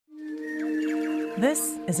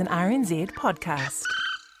This is an RNZ podcast.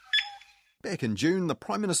 Back in June, the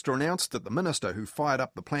Prime Minister announced that the minister who fired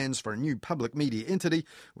up the plans for a new public media entity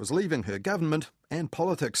was leaving her government and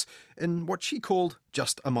politics in what she called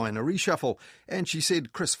just a minor reshuffle. And she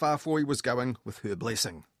said Kris Faafoi was going with her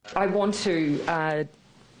blessing. I want to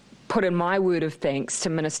put in my word of thanks to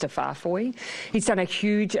Minister Faafoi. He's done a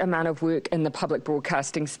huge amount of work in the public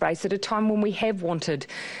broadcasting space at a time when we have wanted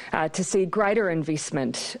to see greater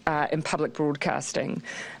investment in public broadcasting.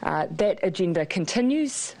 That agenda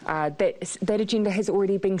continues. That agenda has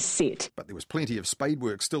already been set. But there was plenty of spade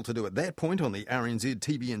work still to do at that point on the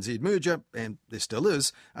RNZ-TVNZ merger, and there still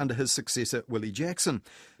is, under his successor Willie Jackson.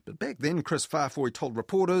 But back then, Kris Faafoi told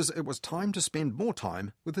reporters it was time to spend more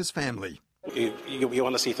time with his family. You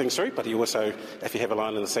want to see things through, but you also, if you have a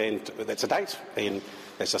line in the sand that's a date, then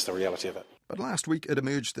that's just the reality of it. But last week it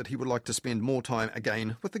emerged that he would like to spend more time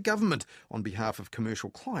again with the government on behalf of commercial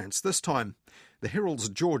clients this time. The Herald's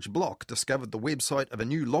George Block discovered the website of a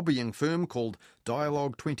new lobbying firm called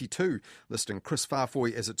Dialogue 22, listing Kris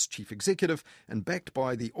Faafoi as its chief executive and backed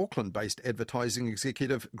by the Auckland-based advertising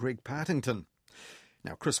executive Greg Partington.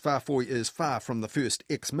 Now, Kris Faafoi is far from the first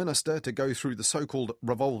ex-minister to go through the so-called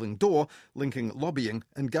revolving door linking lobbying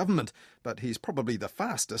and government, but he's probably the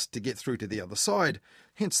fastest to get through to the other side.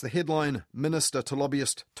 Hence the headline, Minister to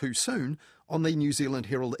Lobbyist Too Soon, on the New Zealand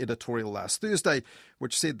Herald editorial last Thursday,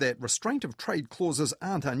 which said that restraint of trade clauses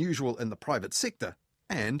aren't unusual in the private sector,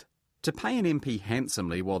 and to pay an MP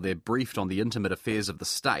handsomely while they're briefed on the intimate affairs of the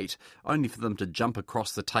state, only for them to jump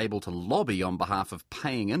across the table to lobby on behalf of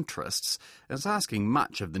paying interests, is asking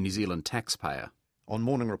much of the New Zealand taxpayer. On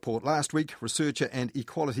Morning Report last week, researcher and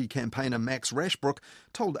equality campaigner Max Rashbrook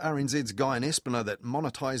told RNZ's Guyon Espiner that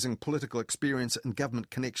monetising political experience and government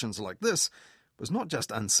connections like this was not just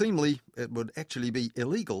unseemly, it would actually be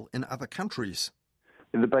illegal in other countries.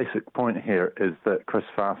 The basic point here is that Kris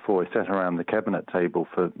Faafoi sat around the cabinet table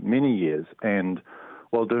for many years and,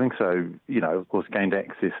 while doing so, of course, gained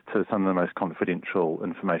access to some of the most confidential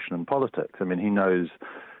information in politics. I mean, he knows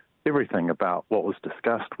everything about what was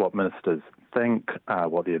discussed, what ministers think,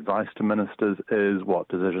 what the advice to ministers is, what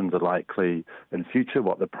decisions are likely in future,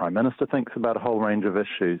 what the Prime Minister thinks about a whole range of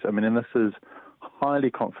issues. I mean, and this is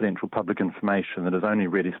highly confidential public information that is only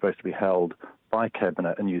really supposed to be held by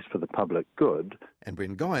Cabinet and used for the public good. And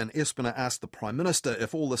when Guyon Espiner asked the Prime Minister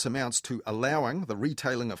if all this amounts to allowing the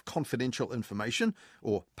retailing of confidential information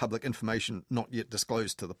or public information not yet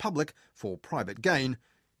disclosed to the public for private gain,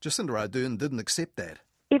 Jacinda Ardern didn't accept that.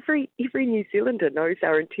 Every New Zealander knows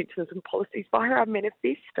our intentions and policies via our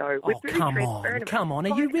manifesto. Oh, come on.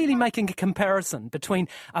 Are you really making a comparison between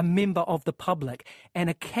a member of the public and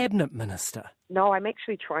a cabinet minister? No, I'm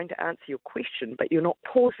actually trying to answer your question, but you're not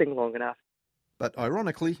pausing long enough. But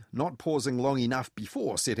ironically, not pausing long enough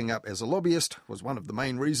before setting up as a lobbyist was one of the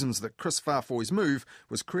main reasons that Kris Faafoi's move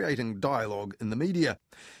was creating dialogue in the media.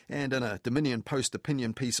 And in a Dominion Post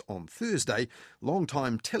opinion piece on Thursday,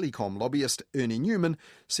 long-time telecom lobbyist Ernie Newman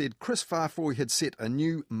said Kris Faafoi had set a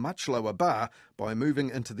new, much lower bar by moving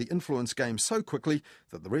into the influence game so quickly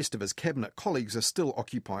that the rest of his cabinet colleagues are still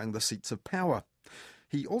occupying the seats of power.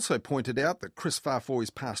 He also pointed out that Kris Faafoi's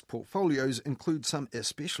past portfolios include some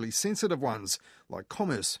especially sensitive ones, like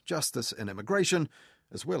commerce, justice and immigration,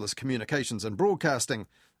 as well as communications and broadcasting.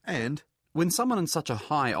 And when someone in such a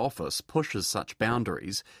high office pushes such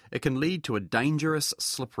boundaries, it can lead to a dangerous,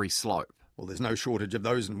 slippery slope. Well, there's no shortage of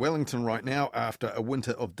those in Wellington right now after a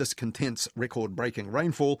winter of discontent's record-breaking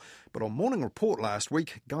rainfall. But on Morning Report last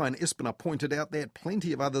week, Guyon Espiner pointed out that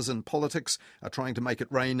plenty of others in politics are trying to make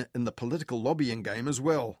it rain in the political lobbying game as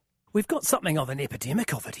well. We've got something of an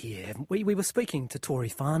epidemic of it here, haven't we? We were speaking to Tori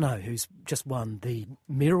Whānau, who's just won the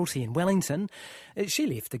mayoralty in Wellington. She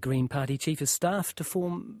left the Green Party Chief of Staff to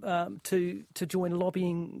form to join a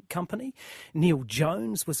lobbying company. Neil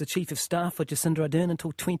Jones was the Chief of Staff for Jacinda Ardern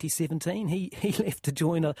until 2017. He left to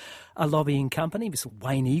join a lobbying company.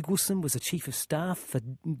 Wayne Eagleson was the Chief of Staff for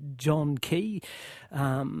John Key.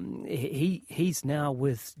 He's now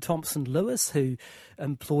with Thompson Lewis, who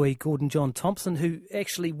employ Gordon John Thompson, who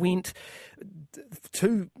actually went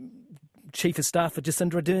to Chief of Staff for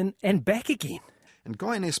Jacinda Ardern and back again. And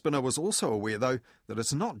Guyon Espiner was also aware, though, that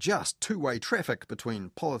it's not just two-way traffic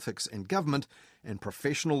between politics and government and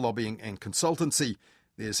professional lobbying and consultancy.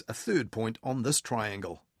 There's a third point on this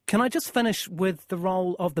triangle. Can I just finish with the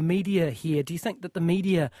role of the media here? Do you think that the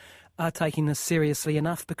media are taking this seriously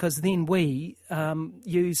enough? Because then we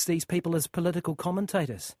use these people as political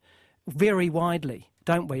commentators very widely,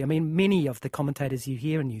 don't we? I mean, many of the commentators you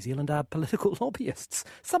hear in New Zealand are political lobbyists,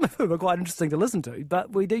 some of whom are quite interesting to listen to,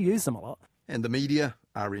 but we do use them a lot. And the media,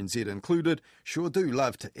 RNZ included, sure do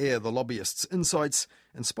love to air the lobbyists' insights,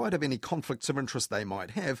 in spite of any conflicts of interest they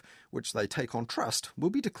might have, which they take on trust will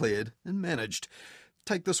be declared and managed.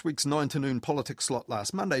 Take this week's 9 to noon politics slot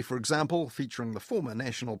last Monday, for example, featuring the former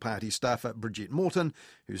National Party staffer Bridget Morton,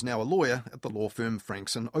 who's now a lawyer at the law firm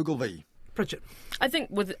Franks & Ogilvie. Bridget. I think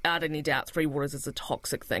without any doubt, Three Waters is a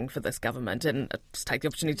toxic thing for this government, and I just take the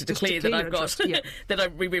opportunity to declare that I've got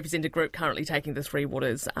that we represent a group currently taking the Three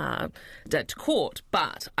Waters to court.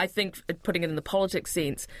 But I think putting it in the politics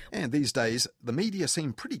sense. And these days, the media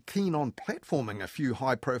seem pretty keen on platforming a few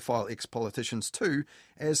high-profile ex-politicians too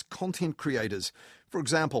as content creators. For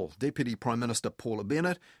example, Deputy Prime Minister Paula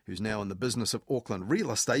Bennett, who's now in the business of Auckland real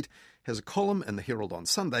estate, has a column in the Herald on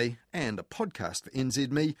Sunday and a podcast for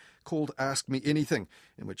NZME called Ask Me Anything,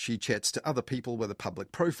 in which she chats to other people with a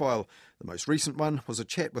public profile. The most recent one was a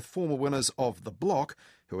chat with former winners of The Block,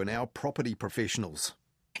 who are now property professionals.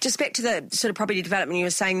 Just back to the sort of property development, you were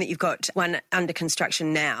saying that you've got one under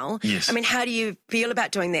construction now. Yes. I mean, how do you feel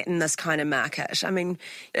about doing that in this kind of market? I mean,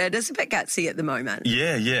 it is a bit gutsy at the moment.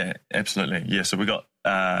 Yeah, absolutely. Yeah, so we've got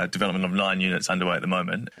development of 9 units underway at the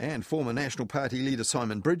moment. And former National Party leader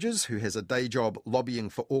Simon Bridges, who has a day job lobbying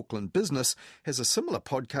for Auckland business, has a similar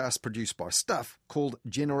podcast produced by Stuff called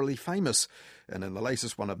Generally Famous. And in the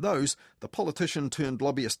latest one of those, the politician turned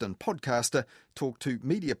lobbyist and podcaster talked to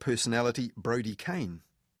media personality Brodie Kane.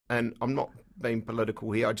 And I'm not being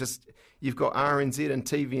political here. You've got RNZ and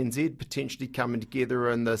TVNZ potentially coming together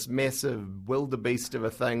in this massive wildebeest of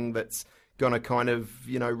a thing that's going to kind of,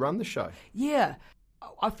 run the show. Yeah.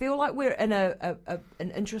 I feel like we're in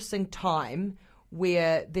an interesting time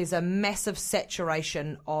where there's a massive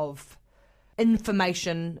saturation of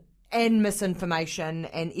information and misinformation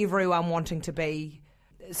and everyone wanting to be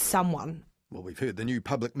someone. Well, we've heard the new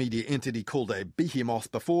public media entity called a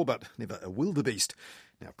behemoth before, but never a wildebeest.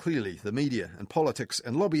 Now, clearly, the media and politics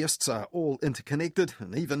and lobbyists are all interconnected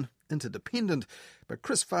and even interdependent, but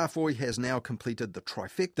Kris Faafoi has now completed the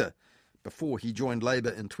trifecta. Before he joined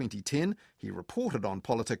Labour in 2010, he reported on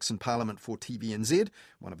politics in Parliament for TVNZ,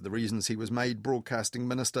 one of the reasons he was made Broadcasting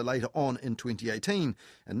Minister later on in 2018,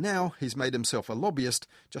 and now he's made himself a lobbyist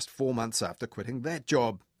just 4 months after quitting that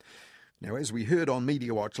job. Now, as we heard on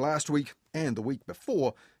Media Watch last week and the week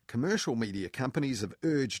before, commercial media companies have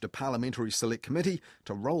urged a parliamentary select committee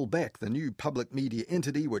to roll back the new public media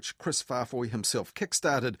entity which Kris Faafoi himself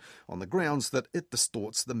kickstarted on the grounds that it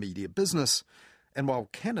distorts the media business. And while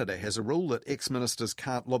Canada has a rule that ex-ministers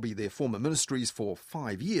can't lobby their former ministries for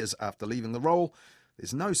 5 years after leaving the role,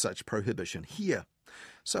 there's no such prohibition here.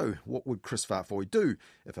 So what would Kris Faafoi do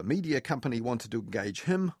if a media company wanted to engage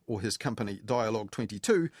him or his company Dialogue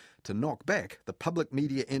 22 to knock back the public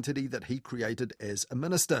media entity that he created as a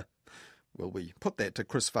minister? Well, we put that to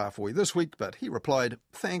Kris Faafoi this week, but he replied,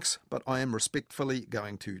 "Thanks, but I am respectfully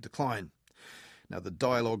going to decline." Now, the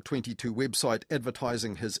Dialogue 22 website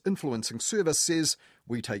advertising his influencing service says,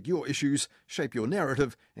 "We take your issues, shape your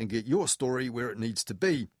narrative and get your story where it needs to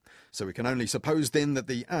be." So we can only suppose then that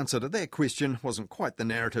the answer to that question wasn't quite the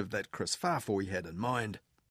narrative that Kris Faafoi had in mind.